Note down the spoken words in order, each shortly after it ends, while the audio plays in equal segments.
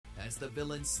as the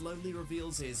villain slowly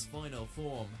reveals his final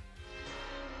form.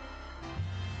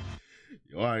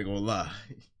 Yo, I ain't gonna lie.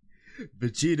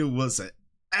 Vegeta was an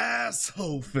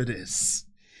asshole for this.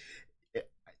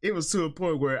 It was to a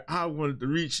point where I wanted to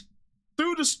reach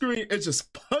through the screen and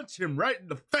just punch him right in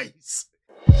the face.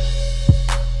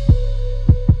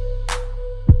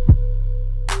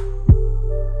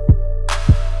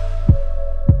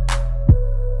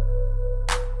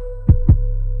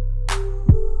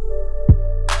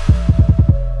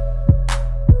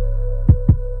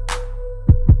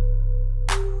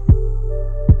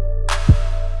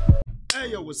 Hey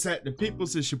yo, what's happening,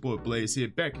 peoples? It's your boy Blaze here,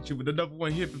 back at you with another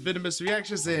one here for Venomous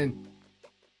Reactions, and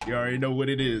you already know what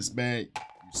it is, man.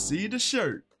 You see the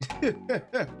shirt.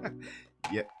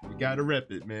 Yeah, we gotta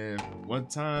rep it, man. One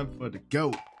time for the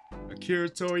GOAT, Akira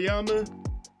Toriyama.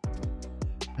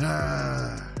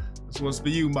 This one's for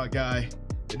you, my guy.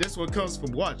 And this one comes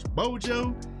from Watch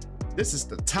Mojo. This is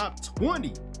the top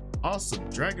 20 awesome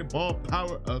Dragon Ball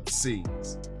power-up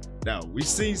scenes. Now, we've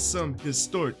seen some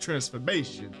historic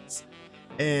transformations,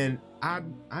 and I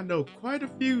know quite a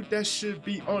few that should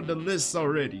be on the list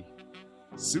already.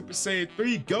 Super Saiyan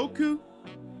 3 Goku,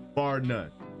 bar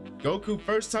none. Goku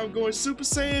first time going Super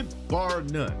Saiyan, bar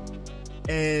none.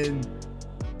 And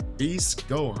Beast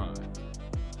Gohan.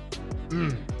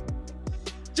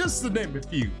 Just to name a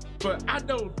few, but I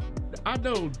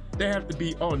know they have to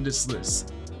be on this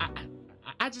list.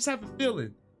 I just have a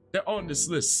feeling they're on this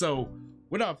list. So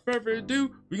without further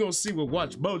ado, we're gonna see what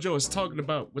Watch Mojo is talking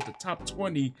about with the top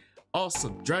 20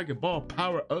 awesome Dragon Ball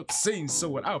power-up scenes. So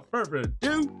without further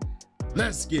ado,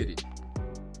 let's get it.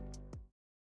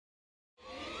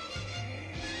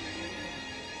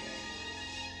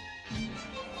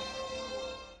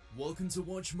 Welcome to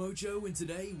Watch Mojo, and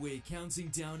today we're counting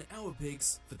down our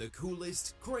picks for the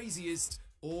coolest, craziest,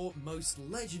 or most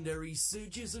legendary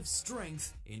surges of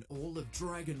strength in all of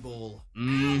Dragon Ball.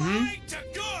 Light to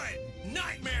good!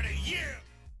 Nightmare to you!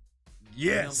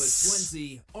 Yes! Number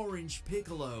 20, Orange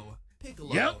Piccolo.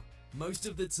 Piccolo, Yep. most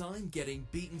of the time getting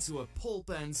beaten to a pulp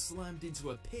and slammed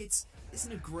into a pit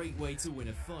isn't a great way to win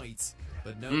a fight.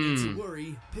 But no need to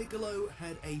worry, Piccolo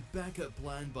had a backup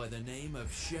plan by the name of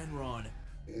Shenron.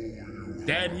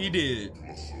 That he did.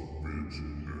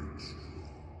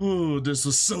 Oh, this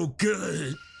was so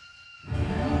good.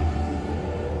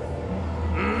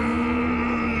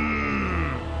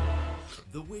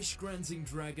 The wish-granting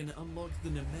dragon unlocked the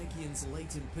Namekian's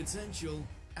latent potential,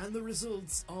 and the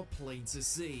results are plain to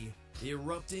see.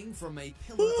 Erupting from a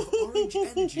pillar of orange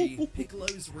energy,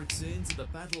 Piccolo's return to the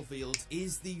battlefield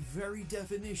is the very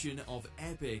definition of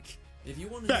epic. If you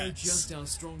want to know just how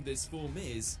strong this form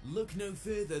is, look no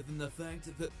further than the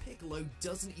fact that Piccolo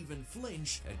doesn't even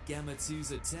flinch at Gamma 2's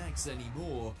attacks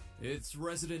anymore. Its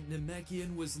resident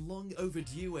Namekian was long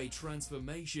overdue a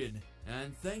transformation,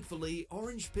 and thankfully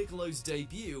Orange Piccolo's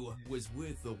debut was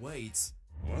worth the wait.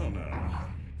 Well now,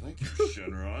 thank you,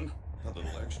 Shenron. A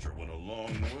little extra went a long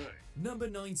way. Number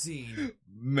 19.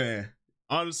 Man,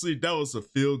 honestly, that was a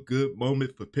feel-good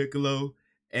moment for Piccolo.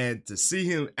 And to see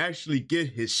him actually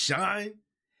get his shine,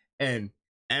 and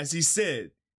as he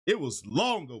said, it was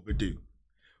long overdue.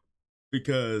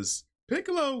 Because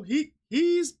Piccolo,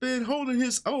 he's been holding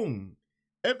his own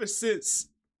ever since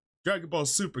Dragon Ball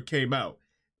Super came out.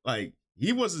 Like,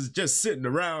 he wasn't just sitting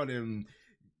around and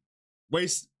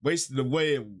wasting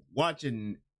away and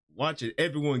watching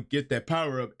everyone get that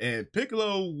power up. And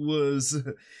Piccolo was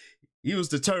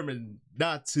determined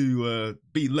not to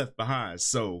be left behind.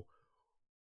 So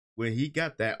when he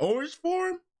got that orange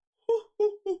form,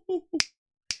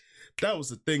 that was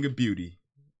a thing of beauty.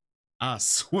 I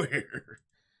swear.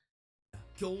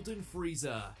 Golden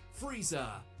Frieza.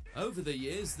 Over the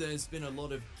years, there's been a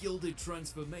lot of gilded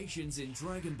transformations in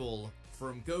Dragon Ball,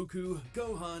 from Goku,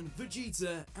 Gohan,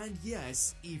 Vegeta, and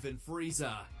yes, even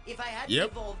Frieza. If I hadn't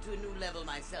evolved to a new level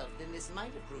myself, then this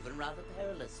might have proven rather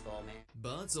perilous for me.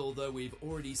 But although we've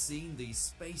already seen the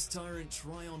Space Tyrant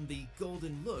try on the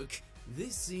golden look,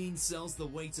 this scene sells the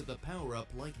weight of the power-up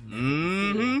like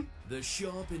never before. The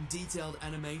sharp and detailed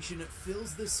animation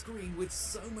fills the screen with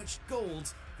so much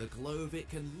gold, the glow of it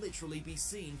can literally be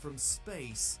seen from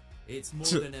space. It's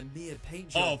more than a mere paint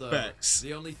job, though. Facts.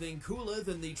 The only thing cooler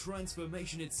than the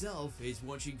transformation itself is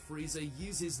watching Frieza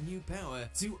use his new power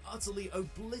to utterly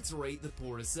obliterate the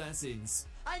poor assassins.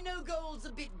 I know gold's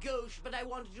a bit gauche, but I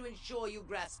wanted to ensure you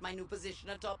grasp my new position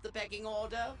atop the pecking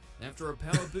order. After a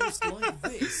power boost like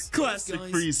this, Classic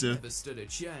those guys Frieza never stood a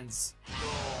chance.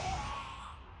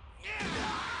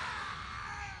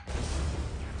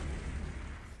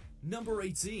 Number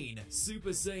 18, Super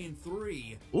Saiyan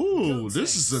 3. Ooh,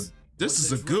 this This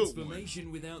Was is a good one.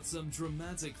 transformation without some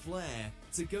dramatic flair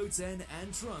to Goten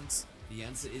and Trunks? The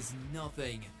answer is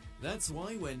nothing. That's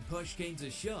why when push came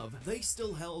to shove, they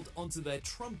still held onto their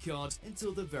trump card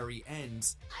until the very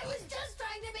end. I was just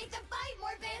trying to make the fight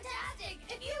more fantastic.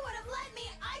 If you would have let me,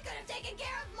 I could have taken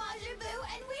care of Majin Buu,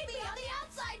 and we'd be on the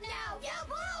outside now. You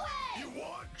blew it! You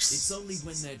what? It's only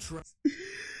when they're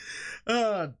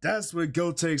That's when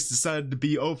Gotenks decided to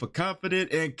be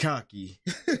overconfident and cocky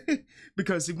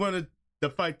because he wanted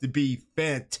the fight to be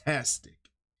fantastic.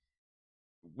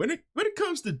 When it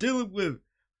comes to dealing with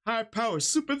high-powered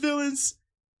supervillains,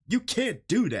 you can't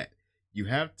do that. You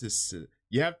have to seal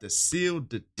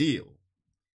the deal,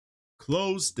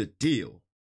 close the deal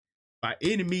by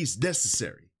any means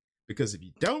necessary. Because if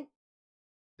you don't,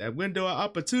 that window of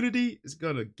opportunity is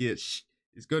gonna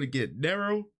get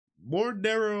narrow, more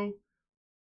narrow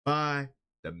by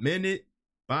the minute,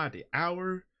 by the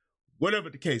hour, whatever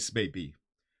the case may be.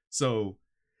 So,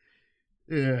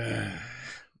 yeah.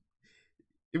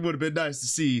 It would have been nice to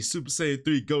see Super Saiyan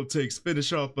 3 Gotenks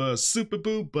finish off Super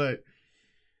Buu, but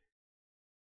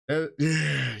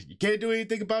you can't do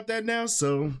anything about that now,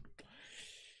 so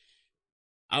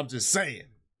I'm just saying.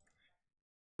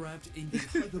 Trapped in the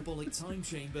hyperbolic time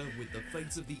chamber with the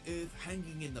fate of the Earth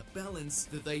hanging in the balance,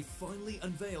 that they finally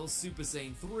unveil Super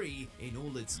Saiyan 3 in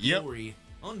all its glory.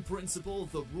 On principle,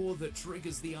 the roar that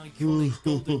triggers the iconic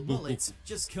golden mullet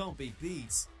just can't be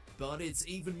beat. But it's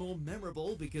even more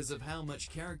memorable because of how much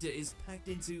character is packed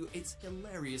into its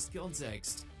hilarious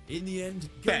context. In the end,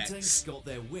 Gotenks got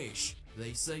their wish.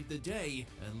 They saved the day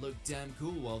and looked damn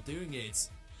cool while doing it.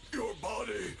 Your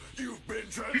body, you've been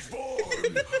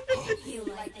transformed. You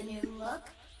like the new look?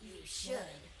 You should.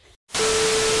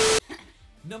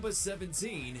 Number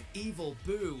 17, Evil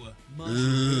Boo. You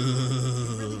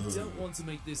really don't want to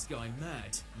make this guy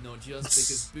mad, not just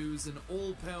because Boo's an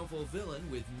all-powerful villain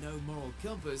with no moral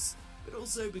compass, but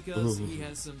also because he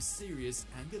has some serious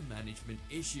anger management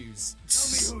issues.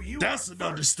 Tell me who you That's are an first.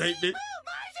 understatement.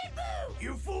 Majin Buu!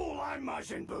 You fool, I'm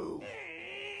Majin Buu.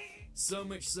 So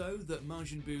much so that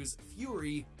Majin Buu's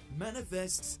fury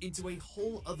manifests into a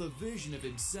whole other version of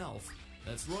himself.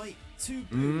 That's right, 2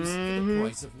 Boos for the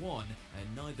price of 1,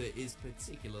 and neither is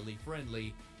particularly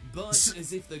friendly. But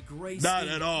as if the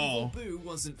grey-skinned Evil Boo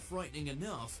wasn't frightening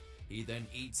enough, he then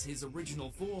eats his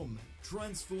original form,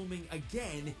 transforming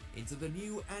again into the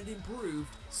new and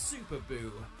improved Super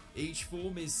Boo. Each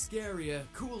form is scarier,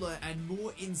 cooler, and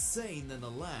more insane than the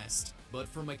last. But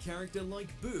from a character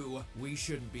like Boo, we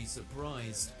shouldn't be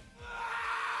surprised.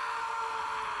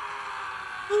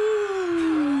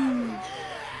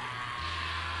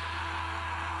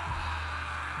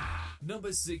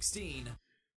 Number 16.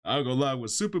 I'm gonna lie, when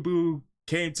Super Buu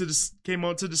came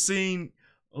onto the scene,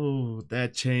 oh,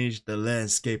 that changed the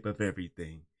landscape of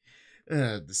everything.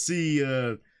 To see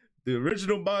the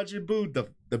original Majin Buu,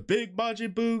 the big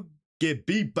Majin Buu, get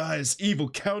beat by his evil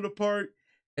counterpart,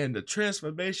 and the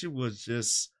transformation was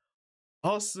just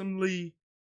awesomely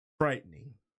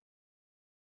frightening.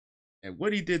 And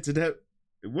what he did to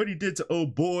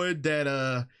old boy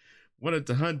that wanted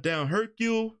to hunt down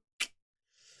Hercule,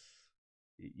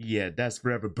 yeah, that's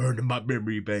forever burned in my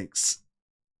memory banks.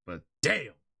 But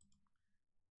damn.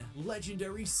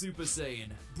 Legendary Super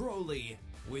Saiyan, Broly.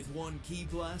 With one key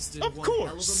blast and Of one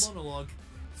course. hell of a monologue,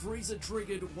 Frieza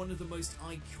triggered one of the most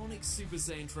iconic Super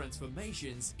Saiyan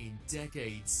transformations in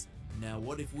decades. Now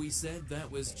what if we said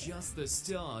that was just the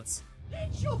start?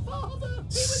 It's your father!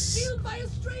 He was killed by a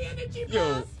stray energy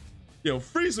blast! Yo,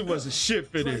 Frieza was a shit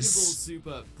for Dragon Ball this.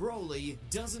 Super Broly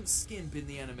doesn't skimp in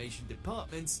the animation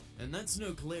department, and that's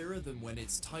no clearer than when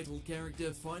its title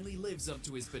character finally lives up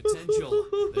to his potential.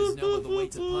 There's no other way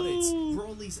to put it.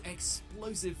 Broly's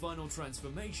explosive final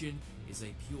transformation is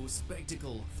a pure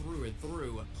spectacle through and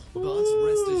through. But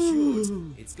rest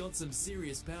assured, it's got some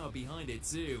serious power behind it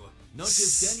too. Not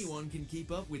just anyone can keep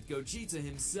up with Gogeta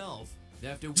himself.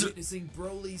 After witnessing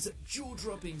Broly's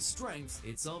jaw-dropping strength,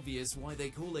 it's obvious why they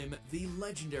call him the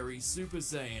legendary Super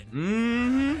Saiyan.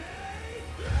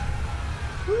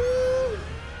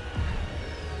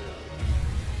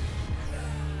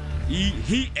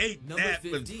 He ate Number that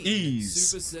 15, with ease.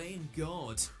 Super Saiyan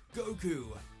God,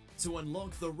 Goku. To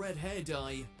unlock the red hair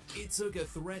dye, it took a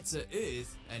threat to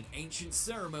Earth, an ancient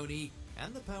ceremony,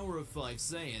 and the power of 5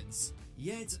 Saiyans.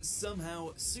 Yet,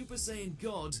 somehow, Super Saiyan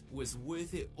God was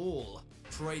worth it all.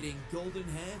 Trading golden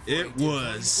hair for It a divine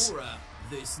was. aura.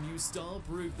 This new style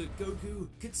proved that Goku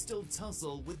could still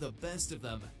tussle with the best of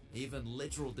them, even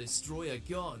literal destroyer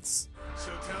gods.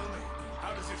 So tell me,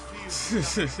 how does it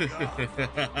feel to become a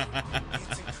god?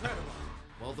 It's incredible.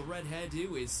 While the red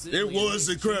hairdo is It certainly was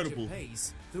a incredible.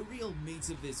 pace, the real meat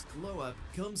of this glow-up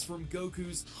comes from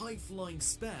Goku's high-flying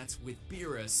spat with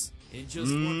Beerus. In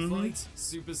just one fight,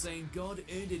 Super Saiyan God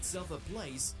earned itself a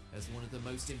place as one of the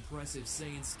most impressive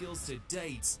Saiyan skills to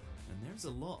date, and there's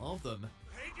a lot of them.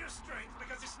 Hate your strength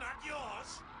because it's not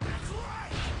yours. That's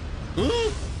right.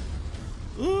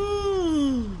 Ooh.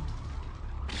 Ooh.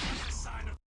 It's a sign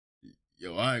of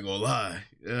Yo, I ain't gonna lie.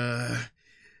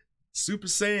 Super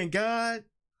Saiyan God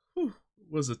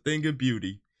was a thing of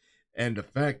beauty. And the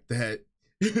fact that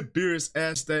Beerus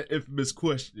asked that infamous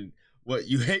question, what,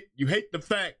 you hate the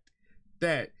fact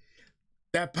that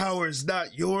that power is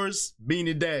not yours,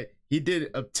 meaning that he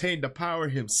didn't obtain the power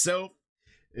himself?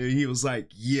 And he was like,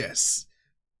 yes.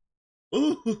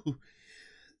 Ooh.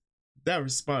 That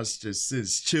response just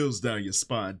sends chills down your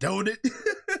spine, don't it?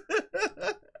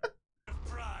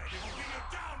 pride. It will be your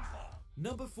downfall.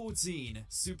 Number 14,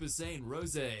 Super Saiyan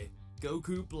Rose,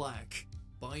 Goku Black.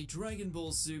 By Dragon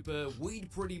Ball Super,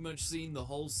 we'd pretty much seen the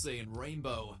whole Saiyan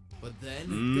rainbow. But then,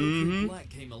 Goku Black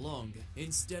came along.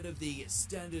 Instead of the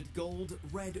standard gold,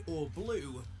 red, or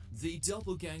blue, the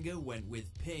doppelganger went with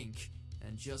pink.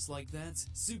 And just like that,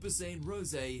 Super Saiyan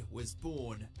Rose was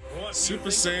born. What Super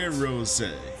Saiyan Rose.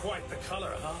 Quite the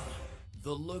color, huh?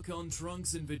 The look on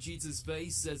Trunks and Vegeta's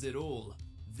face says it all.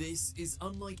 This is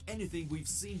unlike anything we've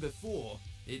seen before.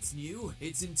 It's new,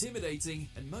 it's intimidating,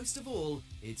 and most of all,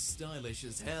 it's stylish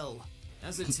as hell.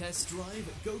 As a test drive,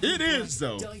 Goku It is,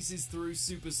 though. dices through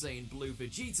Super Saiyan Blue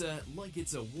Vegeta like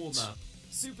it's a warm-up.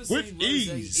 Super With Saiyan Rose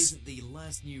ease. isn't the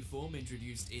last new form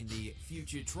introduced in the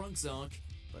future Trunks arc,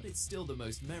 but it's still the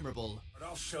most memorable. But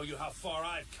I'll show you how far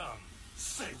I've come.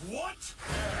 Say what?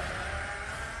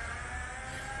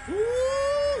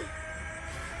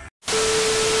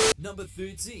 Number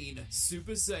 13,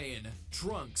 Super Saiyan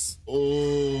Trunks.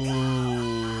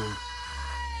 Oh.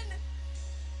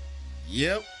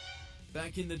 Yep.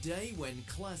 Back in the day when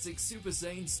classic Super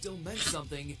Saiyan still meant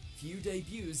something, few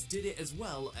debuts did it as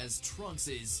well as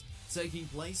Trunks's. Taking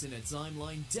place in a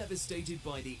timeline devastated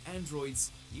by the androids,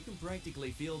 you can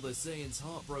practically feel the Saiyan's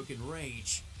heartbroken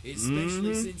rage,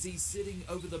 especially since he's sitting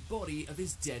over the body of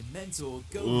his dead mentor,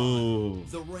 Gohan. Ooh.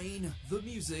 The rain, the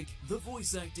music, the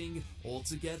voice acting,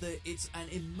 altogether it's an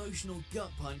emotional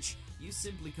gut punch you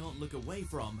simply can't look away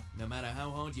from, no matter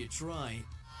how hard you try.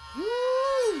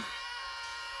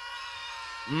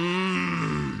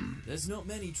 There's not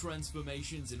many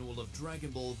transformations in all of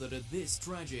Dragon Ball that are this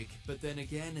tragic, but then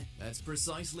again, that's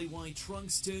precisely why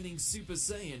Trunks turning Super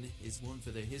Saiyan is one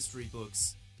for the history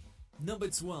books. Number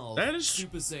 12, That is-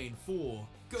 Super Saiyan 4,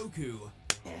 Goku.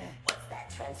 What's that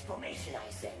transformation I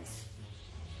sense?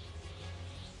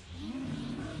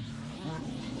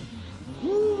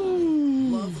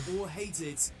 Love or hate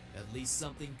it, at least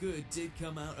something good did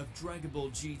come out of Dragon Ball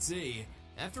GT.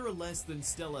 After a less than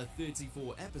stellar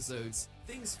 34 episodes,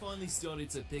 things finally started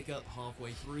to pick up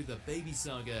halfway through the Baby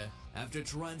Saga. After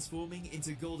transforming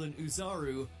into Golden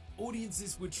Uzaru,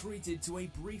 audiences were treated to a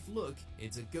brief look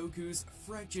into Goku's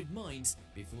fractured mind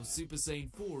before Super Saiyan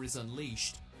 4 is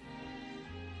unleashed.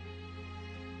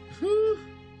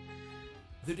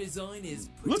 The design is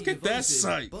pretty Look at that divisive,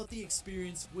 sight. but the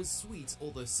experience was sweet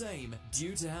all the same,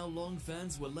 due to how long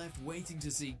fans were left waiting to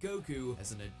see Goku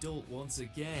as an adult once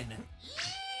again.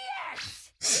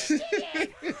 Yes!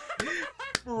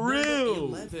 For real.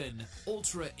 Number 11,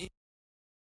 Ultra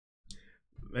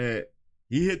Man,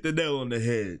 he hit the nail on the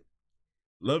head.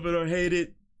 Love it or hate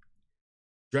it,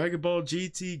 Dragon Ball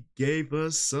GT gave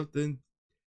us something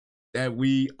that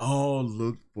we all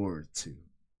look forward to.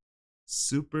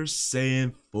 Super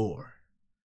Saiyan 4.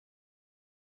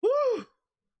 Woo!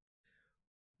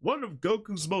 One of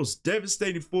Goku's most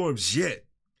devastating forms yet,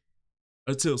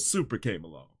 until Super came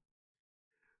along.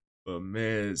 But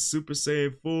man, Super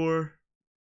Saiyan 4.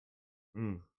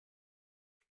 Whew.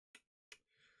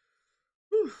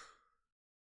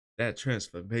 That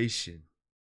transformation.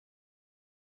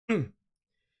 It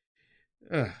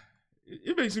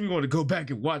makes me want to go back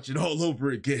and watch it all over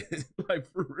again. Like,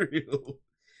 for real.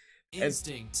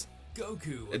 Instinct,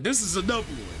 Goku. And this is another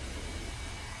one.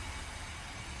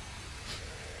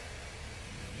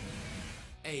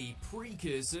 A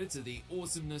precursor to the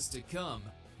awesomeness to come.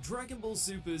 Dragon Ball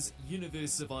Super's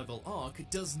Universe Survival Arc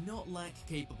does not lack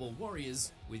capable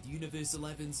warriors, with Universe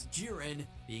 11's Jiren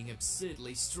being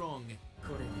absurdly strong.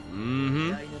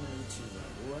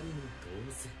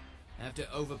 After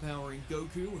overpowering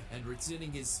Goku and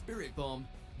returning his Spirit Bomb,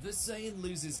 the Saiyan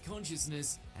loses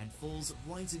consciousness and falls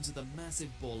right into the massive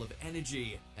ball of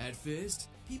energy. At first,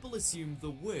 people assume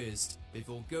the worst,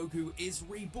 before Goku is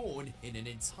reborn in an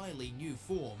entirely new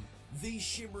form. The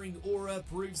shimmering aura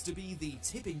proves to be the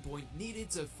tipping point needed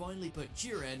to finally put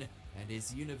Jiren and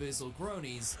his universal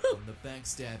cronies on the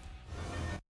backstep.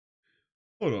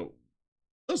 Hold on.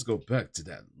 Let's go back to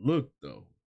that look, though.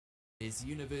 His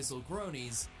universal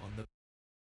cronies on the...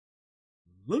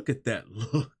 Look at that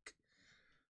look.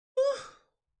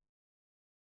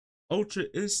 Ultra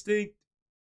Instinct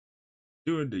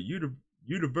during the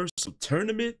Universal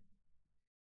Tournament.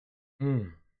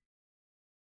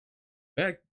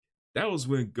 That was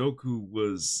when Goku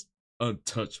was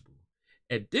untouchable.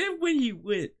 And then when he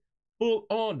went full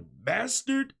on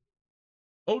mastered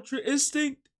Ultra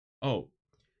Instinct, oh,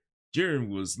 Jiren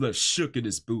was left shook in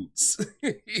his boots.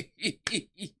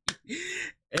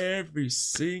 Every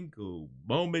single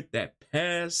moment that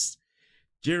passed,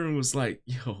 Jiren was like,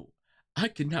 yo, I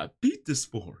cannot beat this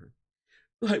form.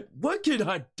 Like, what can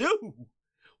I do?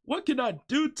 What can I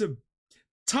do to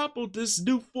topple this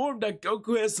new form that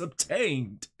Goku has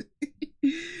obtained?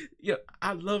 Yeah,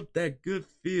 I love that good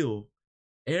feel.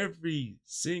 Every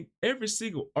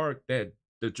single arc that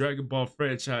the Dragon Ball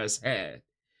franchise had,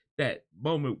 that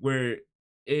moment where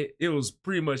it was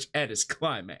pretty much at its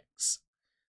climax.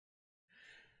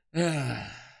 Good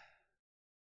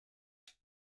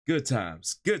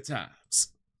times, good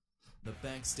times. The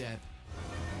backstep.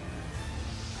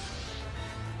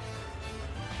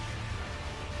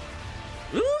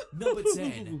 Number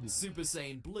 10, Super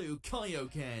Saiyan Blue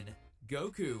Kaioken.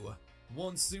 Goku.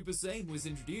 Once Super Saiyan was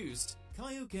introduced,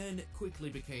 Kaioken quickly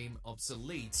became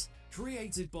obsolete.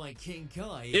 Created by King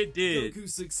Kai, it did. Goku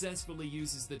successfully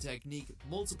uses the technique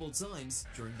multiple times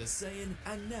during the Saiyan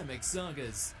and Namek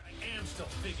sagas. I am still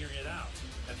figuring it out.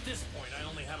 At this point, I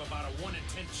only have about a 1 in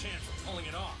 10 chance of pulling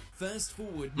it off. Fast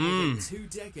forward more than 2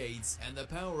 decades, and the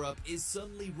power-up is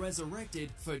suddenly resurrected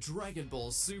for Dragon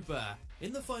Ball Super.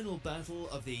 In the final battle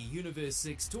of the Universe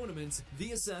 6 tournament,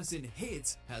 the assassin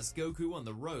Hit has Goku on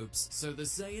the ropes, so the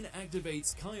Saiyan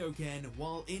activates Kaioken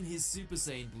while in his Super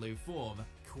Saiyan Blue form.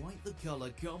 Quite the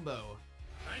color combo.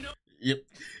 I know. Yep.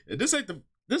 This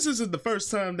isn't the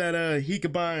first time that he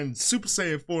combined Super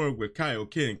Saiyan form with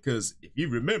Kaioken, because if you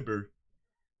remember,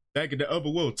 back in the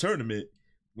Overworld tournament,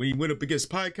 when he went up against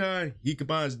Pikai, he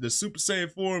combines the Super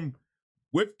Saiyan form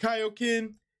with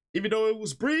Kaioken, even though it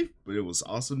was brief, but it was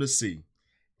awesome to see.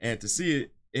 And to see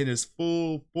it in its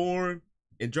full form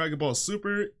in Dragon Ball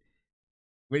Super,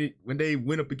 when they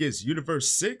went up against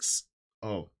Universe 6,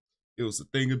 oh, it was a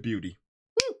thing of beauty.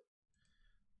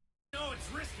 No,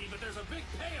 it's risky, but there's a big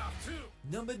payoff too.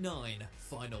 Number 9,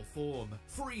 Final Form,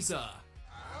 Frieza.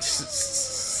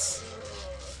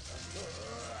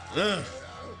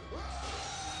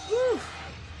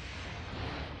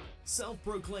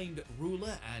 Self-proclaimed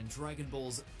ruler and Dragon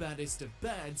Ball's baddest of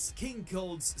bads, King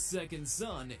Cold's second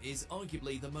son is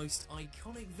arguably the most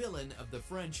iconic villain of the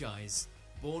franchise.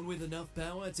 Born with enough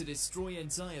power to destroy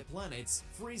entire planets,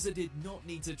 Frieza did not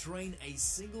need to train a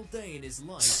single day in his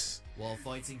life. While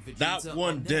fighting Vegeta Not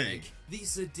one on day. Namek, the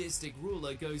sadistic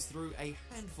ruler goes through a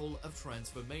handful of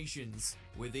transformations,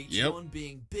 with each one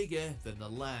being bigger than the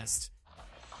last.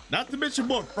 Not to mention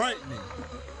more frightening.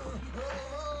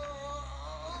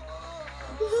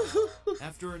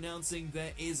 After announcing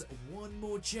there is one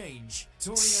more change,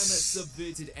 Toriyama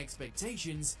subverted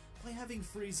expectations by having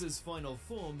Frieza's final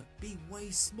form be way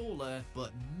smaller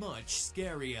but much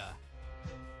scarier.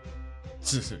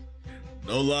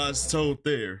 No lies told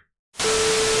there.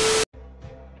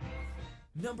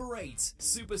 Number 8,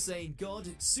 Super Saiyan God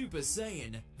Super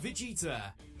Saiyan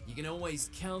Vegeta. You can always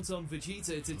count on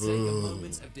Vegeta to take a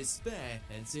moment of despair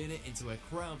and turn it into a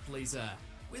crowd pleaser.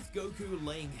 With Goku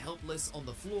laying helpless on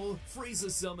the floor, Frieza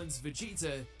summons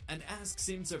Vegeta and asks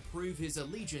him to prove his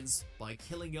allegiance by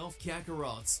killing off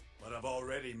Kakarot. But I've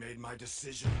already made my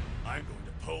decision. I'm going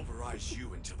to pulverize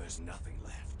you until there's nothing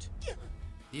left.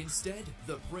 Instead,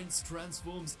 the prince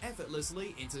transforms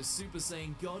effortlessly into Super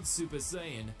Saiyan God Super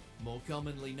Saiyan, more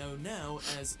commonly known now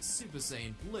as Super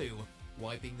Saiyan Blue,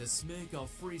 wiping the smirk off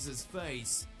Frieza's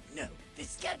face. No,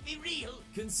 this can't be real.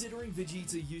 Considering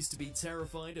Vegeta used to be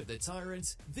terrified of the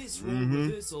tyrant, this role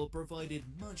reversal provided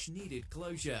much needed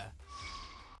closure.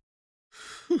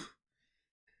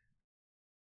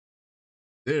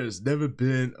 There's never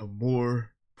been a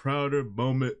more prouder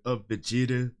moment of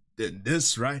Vegeta than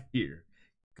this right here.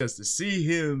 Because to see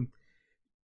him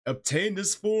obtain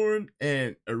this form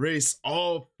and erase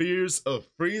all fears of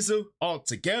Frieza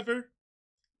altogether,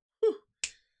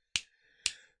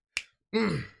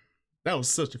 that was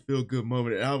such a feel-good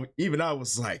moment. And I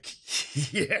was like,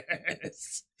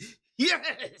 yes,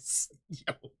 yes,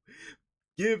 yo,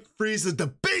 give Frieza the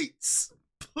beats,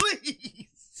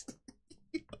 please.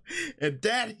 And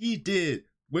that he did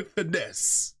with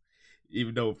finesse.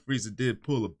 even though Frieza did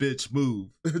pull a bitch move,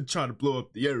 trying to blow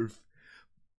up the Earth.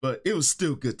 But it was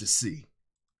still good to see.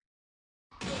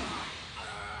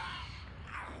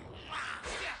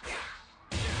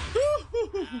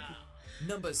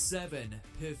 Number 7,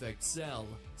 Perfect Cell.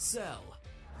 Cell.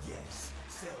 Yes,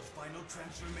 Cell's final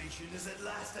transformation is at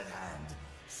last at hand.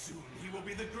 Soon he will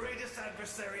be the greatest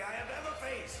adversary I have ever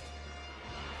faced.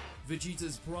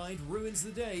 Vegeta's pride ruins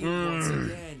the day once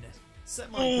again.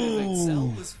 Semi-perfect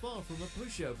Cell was far from a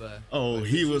pushover. Oh,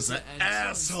 he was an Vegeta and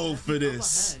asshole Trunks for had the upper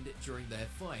this. hand during their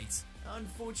fight.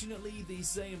 Unfortunately, the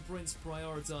Saiyan Prince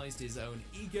prioritized his own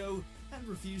ego and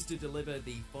refused to deliver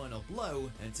the final blow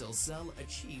until Cell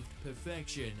achieved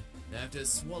perfection. After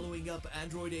swallowing up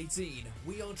Android 18,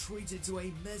 we are treated to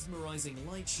a mesmerizing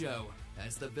light show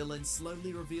as the villain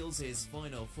slowly reveals his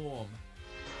final form.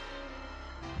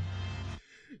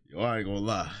 Yo, I ain't gonna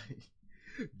lie.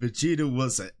 Vegeta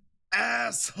was an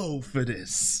asshole for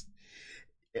this.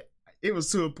 It was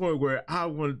to a point where I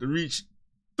wanted to reach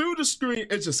through the screen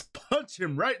and just punch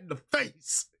him right in the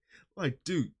face. Like,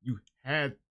 dude, you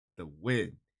had the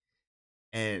win.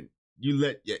 And you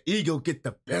let your ego get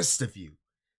the best of you.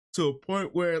 To a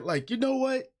point where, like, you know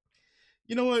what?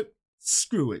 You know what?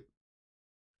 Screw it.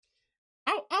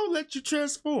 I'll let you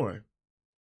transform.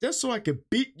 Just so I can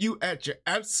beat you at your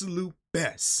absolute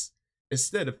best.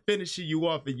 Instead of finishing you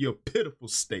off in your pitiful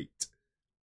state.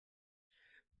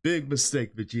 Big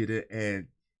mistake, Vegeta, and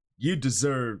you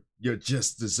deserve your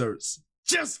just desserts.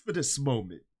 Just for this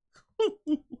moment.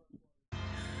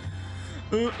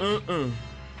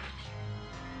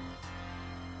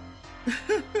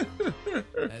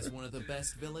 As one of the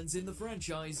best villains in the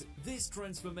franchise, this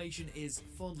transformation is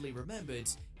fondly remembered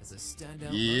as a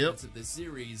standout moment of the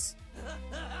series.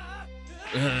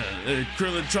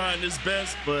 Krillin trying his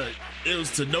best, but it was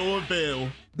to no avail.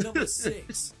 Number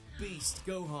 6, Beast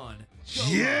Gohan.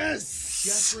 Yes!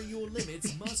 Shattering your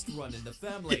limits must run in the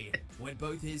family. When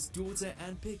both his daughter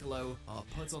and Piccolo are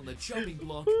put on the chopping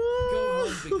block,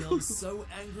 Gohan becomes so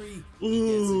angry he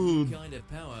gets a new kind of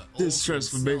power. This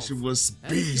transformation was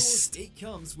and of course, beast. it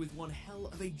comes with one hell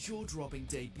of a jaw-dropping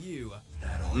debut.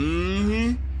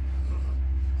 Mm-hmm.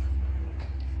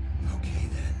 Okay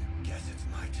then, guess it's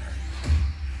my turn.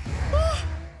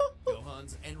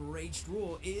 Gohan's enraged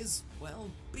roar is, well,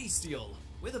 bestial.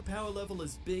 With a power level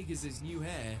as big as his new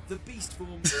hair, the beast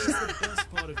form is the best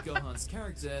part of Gohan's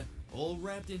character, all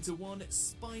wrapped into one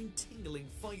spine-tingling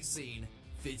fight scene.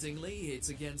 Fittingly, it's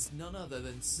against none other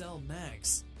than Cell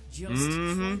Max. Just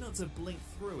try not to blink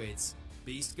through it.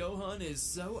 Beast Gohan is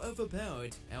so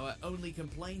overpowered, our only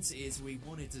complaint is we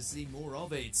wanted to see more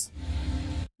of it.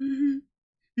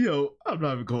 Yo, I'm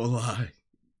not even gonna lie.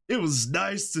 It was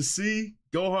nice to see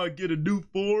Gohan get a new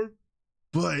form,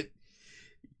 but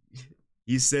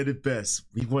he said it best.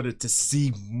 We wanted to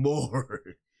see more.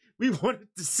 We wanted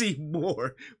to see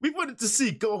more. We wanted to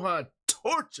see Gohan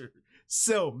torture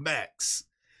Cell Max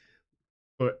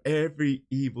for every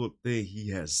evil thing he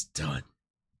has done.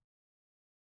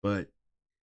 But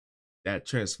that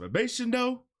transformation,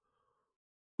 though,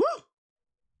 woo!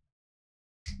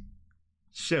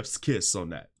 Chef's kiss on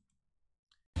that.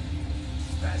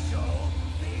 Special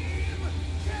Beam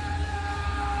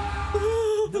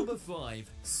Cannon! Number 5,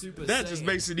 Super That Saiyan just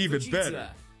makes it even Vegeta. better.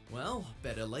 Well,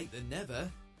 better late than never.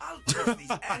 I'll test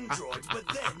these androids, but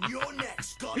then you're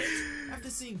next, got it? After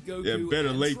seeing Goku Yeah, better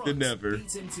and late Trunks than never.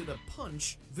 beat him to the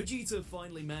punch, Vegeta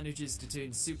finally manages to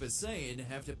turn Super Saiyan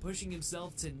after pushing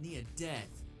himself to near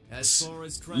death. As far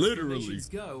as transformations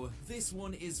go, this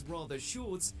one is rather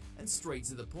short and straight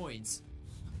to the point.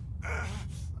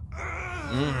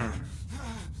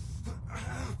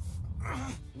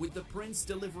 With the prince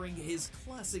delivering his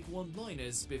classic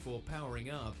one-liners before powering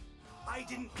up. I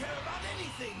didn't care about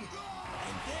anything,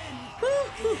 and then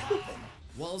it happened.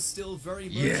 While still very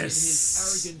much Yes. in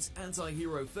his arrogant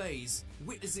anti-hero phase,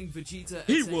 witnessing Vegeta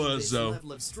He attain was, this though.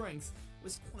 level of strength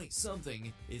was quite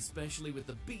something, especially with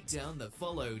the beatdown that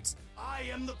followed. I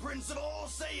am the Prince of all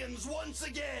Saiyans once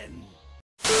again!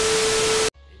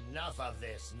 Enough of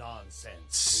this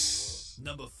nonsense.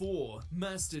 Number 4,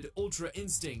 Mastered Ultra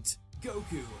Instinct.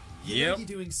 Goku. You Yep. know you're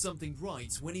doing something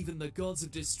right when even the gods of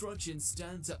destruction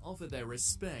stand to offer their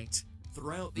respect.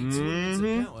 Throughout the tournament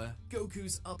of power,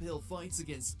 Goku's uphill fights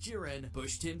against Jiren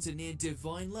pushed him to near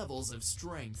divine levels of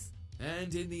strength.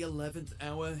 And in the 11th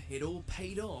hour, it all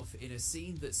paid off in a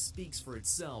scene that speaks for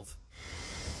itself.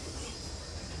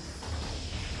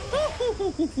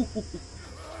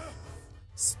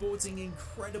 Sporting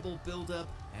incredible build-up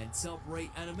and top-rate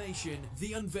animation,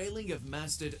 the unveiling of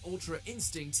Mastered Ultra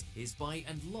Instinct is by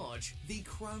and large the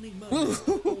crowning moment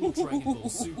of all Dragon Ball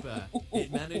Super.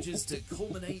 It manages to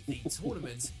culminate the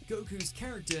tournament, Goku's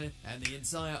character, and the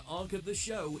entire arc of the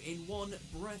show in one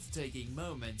breathtaking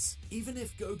moment. Even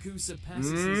if Goku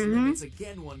surpasses his limits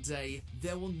again one day,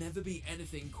 there will never be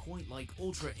anything quite like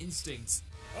Ultra Instinct.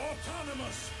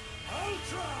 Autonomous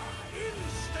Ultra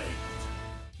Instinct!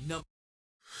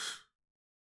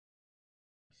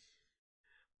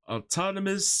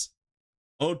 Autonomous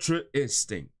Ultra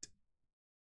Instinct.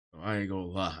 I ain't gonna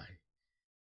lie.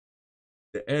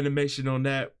 The animation on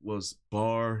that was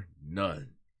bar none.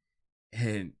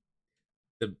 And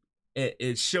it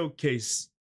showcased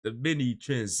the many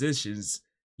transitions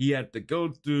he had to go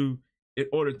through in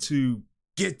order to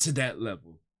get to that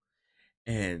level.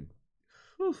 And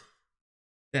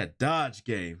that dodge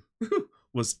game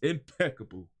was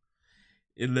impeccable.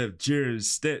 It left Jiren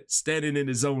standing in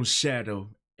his own shadow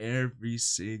every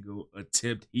single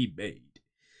attempt he made.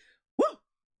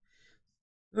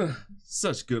 Woo!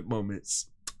 Such good moments.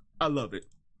 I love it.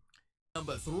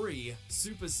 Number 3,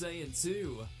 Super Saiyan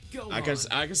 2. Go I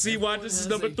can see why this is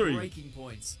number 3. Breaking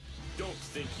point. Don't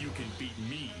think you can beat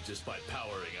me just by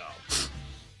powering up.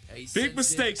 Big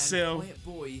mistake, Cell.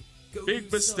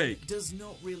 Big mistake. Does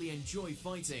not really enjoy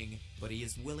fighting, but he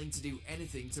is willing to do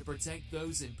anything to protect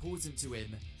those important to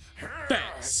him.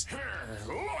 Facts.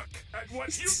 Look at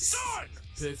what you've done!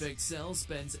 Perfect Cell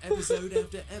spends episode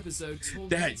after episode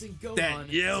tormenting Gohan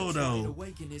to try and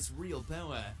awaken his real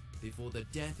power, before the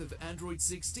death of Android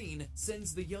 16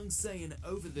 sends the young Saiyan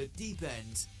over the deep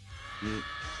end.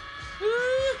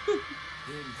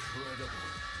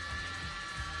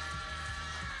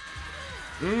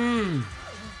 Incredible.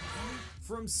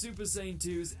 From Super Saiyan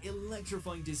 2's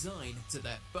electrifying design to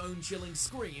that bone-chilling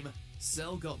scream,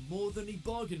 Cell got more than he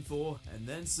bargained for, and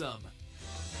then some.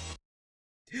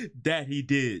 That he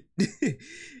did.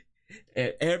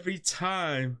 And every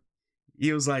time,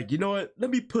 he was like, you know what?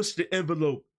 Let me push the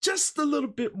envelope just a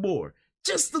little bit more.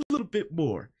 Just a little bit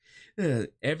more.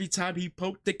 Every time he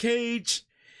poked the cage,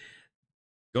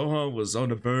 Gohan was on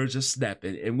the verge of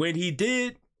snapping. And when he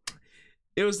did,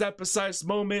 it was that precise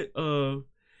moment of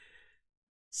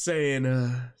saying,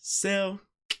 Cell,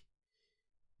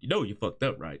 you know you fucked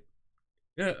up, right?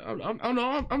 Yeah,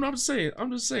 I'm just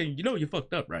saying, you know you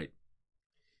fucked up, right?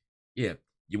 Yeah,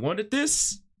 you wanted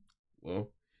this?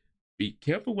 Well, be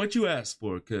careful what you ask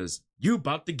for, cause you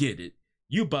about to get it.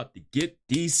 You about to get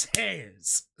these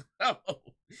hands.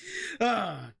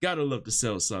 Gotta love the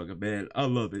Cell Saga, man. I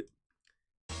love it.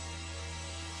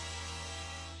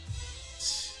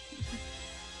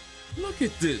 Look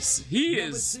at this.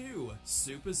 Number 2,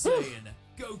 Super Saiyan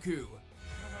Goku.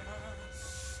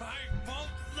 I won't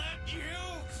let you!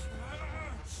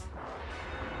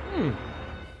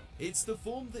 It's the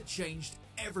form that changed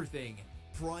everything.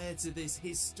 Prior to this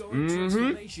historic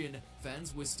transformation,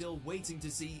 fans were still waiting to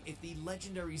see if the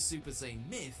legendary Super Saiyan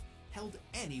myth held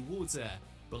any water.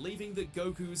 Believing that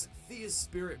Goku's fierce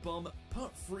spirit bomb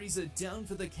put Frieza down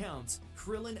for the count,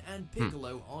 Krillin and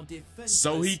Piccolo are defenseless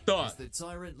so he thought. as the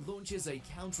tyrant launches a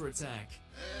counterattack.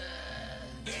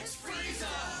 It's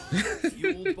Frieza!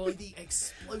 Fueled by the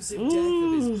explosive death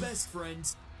of his best friend,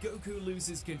 Goku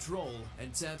loses control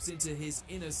and taps into his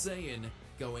inner Saiyan,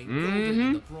 going golden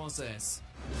in the process.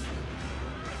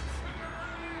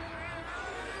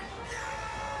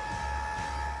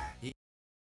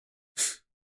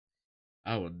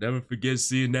 I will never forget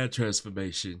seeing that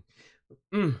transformation.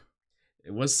 And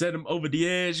what set him over the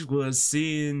edge was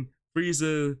seeing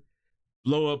Frieza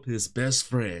blow up his best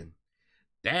friend.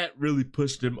 That really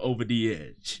pushed him over the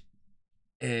edge.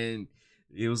 And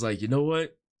it was like, you know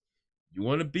what? You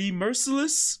want to be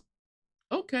merciless?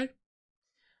 Okay.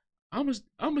 I'm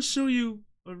gonna show you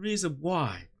a reason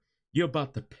why you're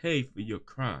about to pay for your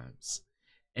crimes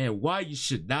and why you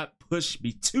should not push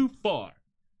me too far.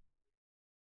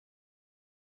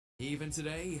 Even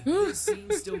today, this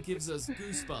scene still gives us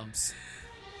goosebumps.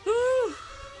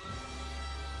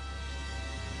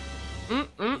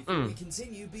 Before we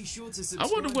continue, be sure to subscribe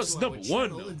I wonder what's to our number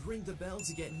channel 1 though. and ring the bell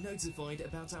to get notified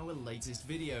about our latest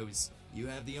videos. You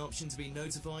have the option to be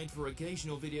notified for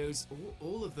occasional videos or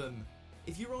all of them.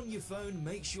 If you're on your phone,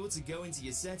 make sure to go into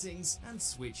your settings and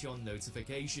switch on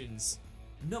notifications.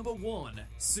 Number 1,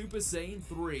 Super Saiyan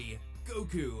 3,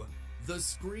 Goku. The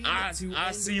scream to I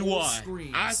end see all why.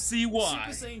 screams. I see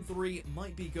why. Super Saiyan 3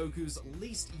 might be Goku's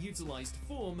least utilized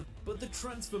form, but the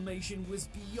transformation was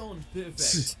beyond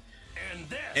perfect. And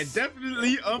this And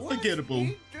definitely unforgettable. What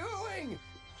he's doing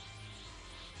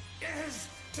is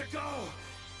to go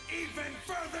even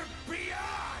further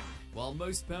beyond! While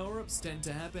most power-ups tend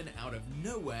to happen out of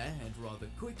nowhere and rather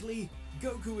quickly,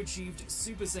 Goku achieved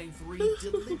Super Saiyan 3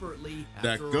 deliberately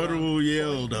That after guttural around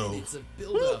yell, 5 though. minutes of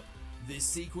build-up. This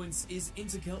sequence is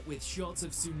intercut with shots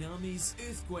of tsunamis,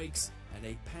 earthquakes, and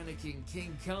a panicking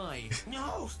King Kai,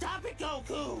 No, stop it,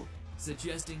 Goku!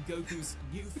 suggesting Goku's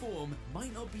new form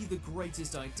might not be the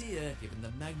greatest idea given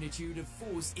the magnitude of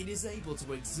force it is able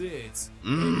to exert. But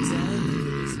damn,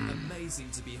 it is amazing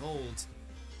to behold.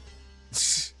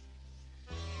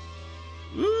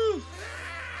 Woo.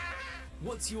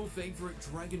 What's your favorite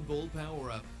Dragon Ball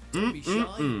power-up? Don't be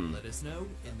shy, let us know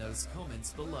in those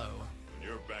comments below. When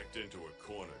you're backed into a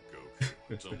corner, Goku,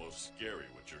 it's almost scary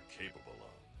what you're capable of.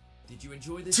 Did you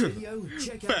enjoy this video?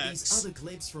 Check out Facts. these other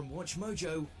clips from Watch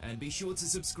Mojo and be sure to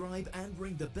subscribe and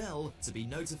ring the bell to be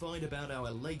notified about our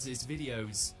latest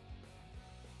videos.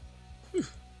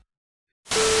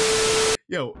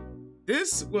 Yo,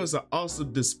 this was an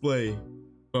awesome display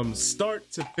from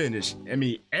start to finish. I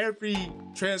mean, every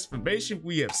transformation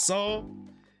we have saw,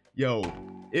 yo,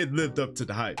 it lived up to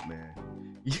the hype, man.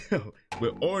 Yo,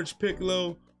 with Orange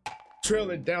Piccolo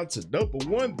trailing down to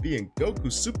 #1 being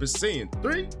Goku Super Saiyan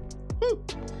 3. Woo.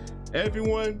 Every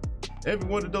one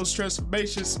of those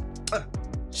transformations,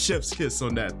 chef's kiss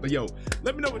on that. But yo,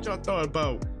 let me know what y'all thought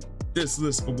about this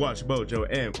list for Watch Mojo,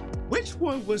 and which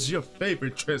one was your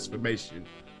favorite transformation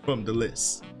from the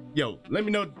list? Yo, let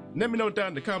me know down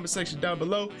in the comment section down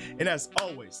below. And as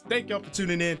always, thank y'all for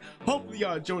tuning in. Hopefully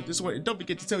y'all enjoyed this one, and don't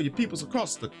forget to tell your peoples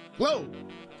across the globe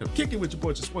to kick it with your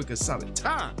boy just one good solid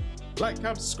time. Like,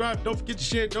 comment, subscribe, don't forget to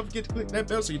share, don't forget to click that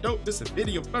bell so you don't miss a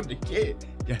video from the kid.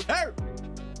 You heard me?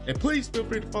 And please feel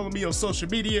free to follow me on social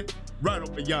media right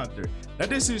over yonder. Now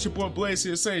this is your boy Blaze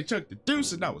here saying Chuck the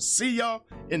Deuce, and I will see y'all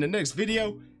in the next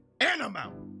video, and I'm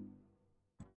out.